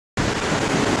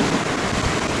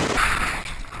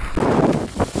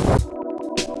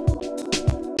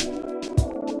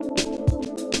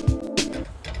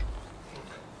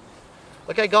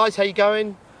Okay guys, how you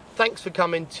going? Thanks for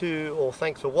coming to, or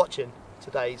thanks for watching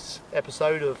today's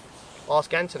episode of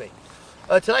Ask Anthony.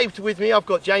 Today with me I've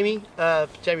got Jamie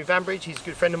Vanbridge. He's a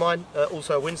good friend of mine,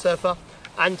 also a windsurfer,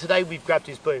 and today we've grabbed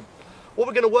his boom. What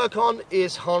we're going to work on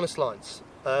is harness lines.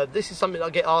 This is something I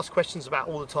get asked questions about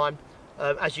all the time.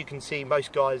 As you can see,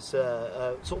 most guys,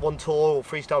 sort of on tour or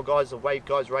freestyle guys or wave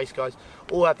guys, race guys,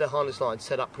 all have their harness lines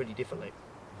set up pretty differently.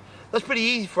 That's pretty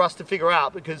easy for us to figure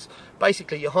out because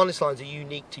basically your harness lines are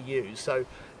unique to you. So,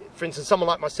 for instance, someone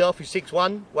like myself who's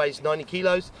 6'1", weighs 90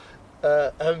 kilos,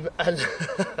 and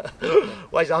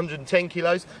weighs 110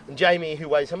 kilos, and Jamie who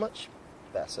weighs how much?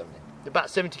 About 70. About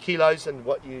 70 kilos, and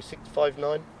what, you 5'9"?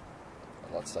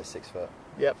 I'd like to say 6 foot.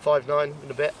 Yeah, 5'9" and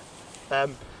a bit.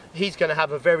 He's going to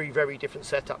have a very, very different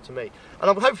setup to me.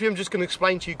 And hopefully I'm just going to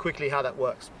explain to you quickly how that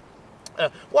works.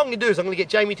 What I'm going to do is I'm going to get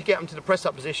Jamie to get him to the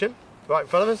press-up position, right in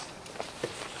front of us.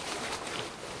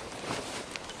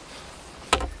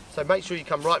 So make sure you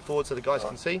come right forward so the guys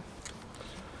can see.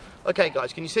 Okay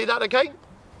guys, can you see that okay?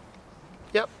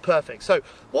 Yep, perfect. So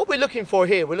what we're looking for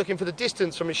here, we're looking for the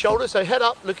distance from his shoulder. So head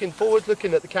up, looking forward,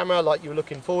 looking at the camera like you were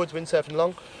looking forwards, windsurfing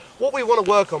along. What we want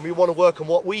to work on,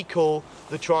 what we call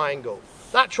the triangle.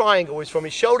 That triangle is from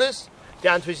his shoulders,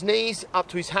 down to his knees, up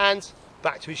to his hands,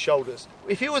 back to his shoulders.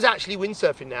 If he was actually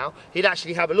windsurfing now, he'd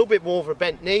actually have a little bit more of a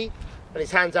bent knee and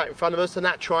his hands out in front of us, and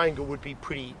that triangle would be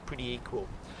pretty equal.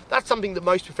 That's something that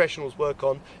most professionals work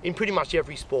on in pretty much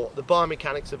every sport, the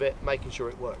biomechanics of it, making sure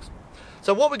it works.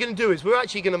 So what we're going to do is we're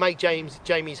actually going to make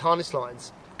Jamie's harness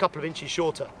lines a couple of inches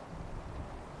shorter.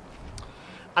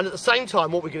 And at the same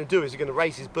time, what we're going to do is we're going to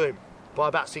raise his boom by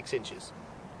about 6 inches.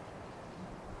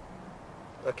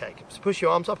 Okay, so push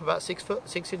your arms up about 6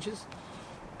 inches.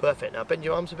 Perfect. Now bend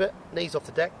your arms a bit, knees off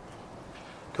the deck.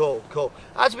 Cool, cool.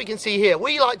 As we can see here,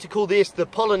 we like to call this the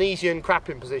Polynesian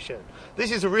crapping position.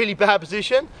 This is a really bad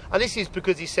position, and this is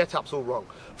because his setup's all wrong.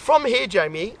 From here,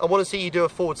 Jamie, I want to see you do a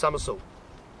forward somersault.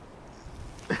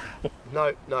 No,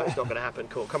 it's not going to happen.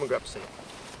 Cool, come and grab a seat.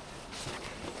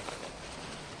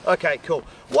 Okay, cool.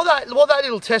 What that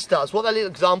little test does, what that little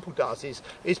example does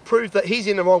is prove that he's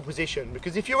in the wrong position.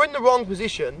 Because if you're in the wrong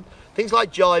position, things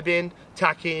like jibing,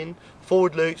 tacking,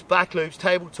 forward loops, back loops,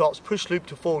 tabletops, push loop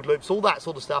to forward loops, all that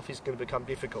sort of stuff is going to become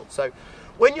difficult. So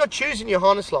when you're choosing your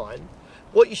harness line,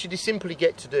 what you should simply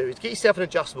get to do is get yourself an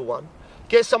adjustable one,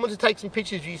 get someone to take some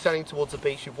pictures of you standing towards the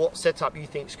beach with what setup you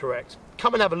think is correct.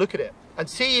 Come and have a look at it and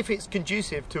see if it's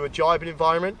conducive to a jibing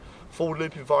environment, forward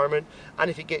loop environment, and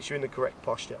if it gets you in the correct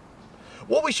posture.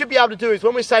 What we should be able to do is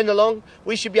when we're sailing along,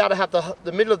 we should be able to have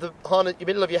the middle of the harness, your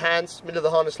middle of your hands, middle of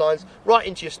the harness lines, right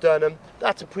into your sternum.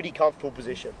 That's a pretty comfortable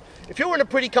position. If you're in a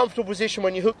pretty comfortable position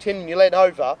when you're hooked in and you're leant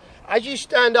over, as you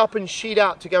stand up and sheet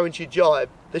out to go into your jibe,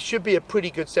 there should be a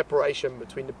pretty good separation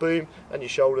between the boom and your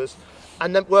shoulders,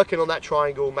 and then working on that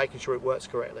triangle, making sure it works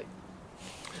correctly.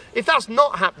 If that's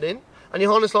not happening and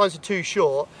your harness lines are too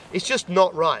short, it's just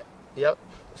not right. Yep.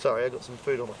 Sorry, I got some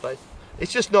food on my face.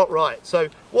 It's just not right. So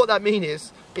what that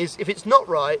means is if it's not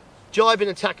right, jibing,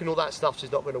 attacking, all that stuff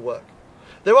is not going to work.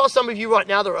 There are some of you right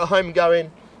now that are at home going,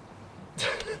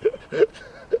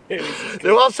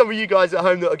 there are some of you guys at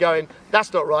home that are going,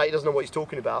 that's not right, he doesn't know what he's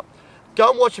talking about.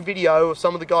 Go and watch a video of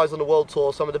some of the guys on the world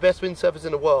tour, some of the best windsurfers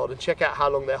in the world, and check out how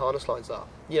long their harness lines are.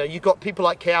 You know, you've got people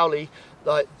like Ciaudi,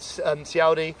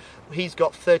 he's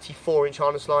got 34-inch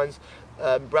harness lines.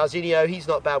 Brauzinho, he's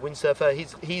not a bad windsurfer,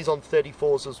 he's on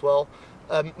 34s as well.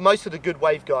 Most of the good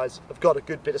wave guys have got a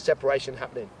good bit of separation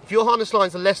happening. If your harness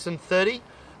lines are less than 30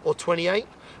 or 28,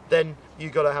 then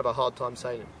you've got to have a hard time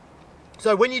sailing.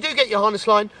 So when you do get your harness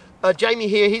line, Jamie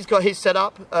here, he's got his set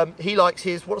up. He likes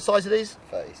his, what size are these?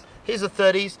 30s. Here's the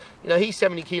 30s. You know, he's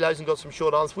 70 kilos and got some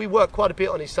short arms. We work quite a bit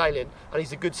on his sailing, and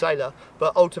he's a good sailor,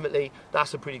 but ultimately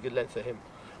that's a pretty good length for him.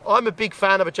 I'm a big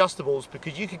fan of adjustables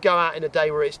because you could go out in a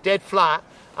day where it's dead flat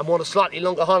and want a slightly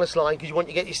longer harness line because you want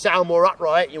to get your sail more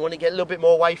upright, you want to get a little bit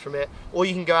more away from it, or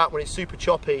you can go out when it's super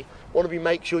choppy, want to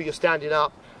make sure you're standing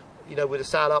up, you know, with the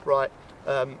sail upright,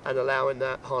 and allowing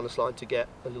that harness line to get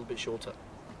a little bit shorter.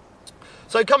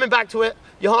 So coming back to it,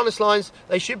 your harness lines,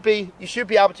 you should be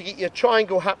able to get your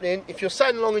triangle happening. If you're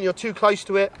sailing along and you're too close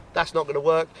to it, that's not going to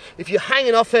work. If you're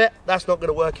hanging off it, that's not going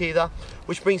to work either.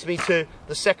 Which brings me to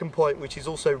the second point, which is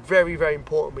also very, very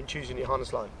important when choosing your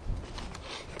harness line.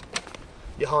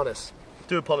 Your harness. I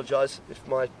do apologise if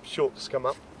my shorts come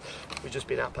up. We've just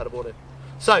been out paddleboarding.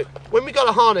 So, when we've got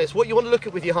a harness, what you want to look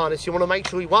at with your harness, you want to make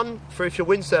sure, one, for if you're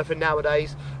windsurfing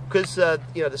nowadays, because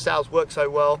you know, the sails work so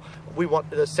well, we want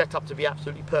the setup to be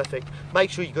absolutely perfect. Make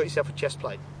sure you've got yourself a chest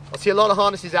plate. I see a lot of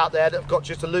harnesses out there that have got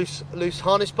just a loose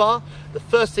harness bar. The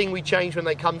first thing we change when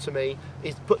they come to me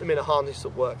is put them in a harness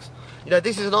that works. You know,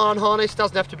 this is an iron harness,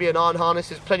 doesn't have to be an iron harness.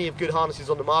 There's plenty of good harnesses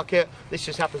on the market. This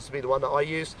just happens to be the one that I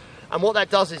use. And what that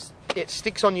does is it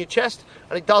sticks on your chest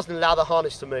and it doesn't allow the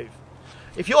harness to move.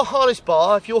 If your harness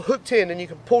bar, if you're hooked in and you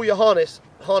can pull your harness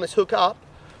hook up,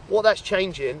 what that's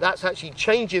changing, that's actually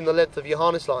changing the length of your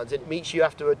harness lines. It means you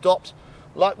have to adopt,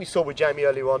 like we saw with Jamie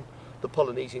earlier on, the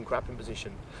Polynesian crapping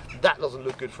position. That doesn't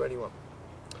look good for anyone.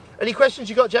 Any questions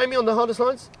you got, Jamie, on the harness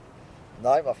lines?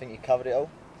 No, I think you covered it all.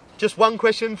 Just one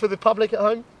question for the public at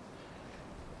home.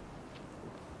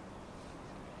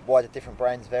 Why do different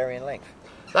brands vary in length?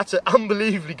 That's an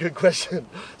unbelievably good question.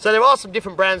 So there are some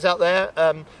different brands out there.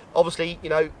 Obviously, you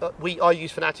know, I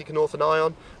use Fanatic and Northern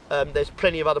Ion. There's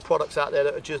plenty of other products out there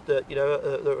that are just that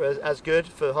are as good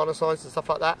for harness lines and stuff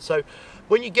like that. So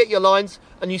when you get your lines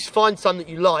and you find some that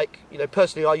you like, you know,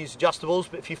 personally I use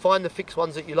adjustables, but if you find the fixed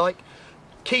ones that you like,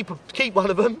 keep one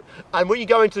of them. And when you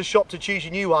go into the shop to choose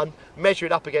your new one, measure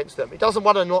it up against them. It doesn't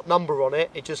matter what number on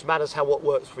it. It just matters what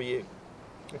works for you.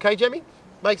 Okay, Jamie?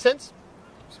 Makes sense?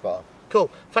 Spot on. Cool.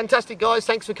 Fantastic, guys.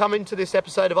 Thanks for coming to this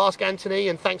episode of Ask Anthony,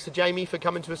 and thanks to Jamie for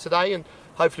coming to us today, and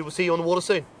hopefully we'll see you on the water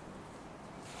soon.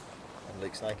 And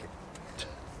Luke's naked.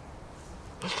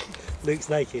 Luke's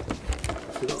naked.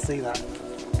 Did not see that.